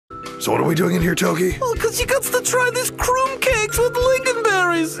So what are we doing in here, Toki? Well, because you got to try these croom cakes with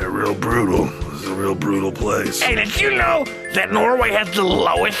lingonberries. They're real brutal. This is a real brutal place. Hey, did you know that Norway has the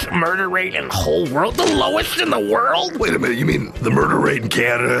lowest murder rate in the whole world? The lowest in the world? Wait a minute, you mean the murder rate in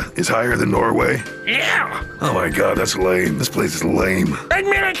Canada is higher than Norway? Yeah. Oh my god, that's lame. This place is lame.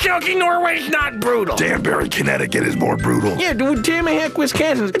 Admit it, Toki, Norway's not brutal. Danbury, Connecticut is more brutal. Yeah, dude, damn heck,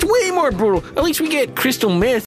 Wisconsin. It's way more brutal. At least we get crystal meth.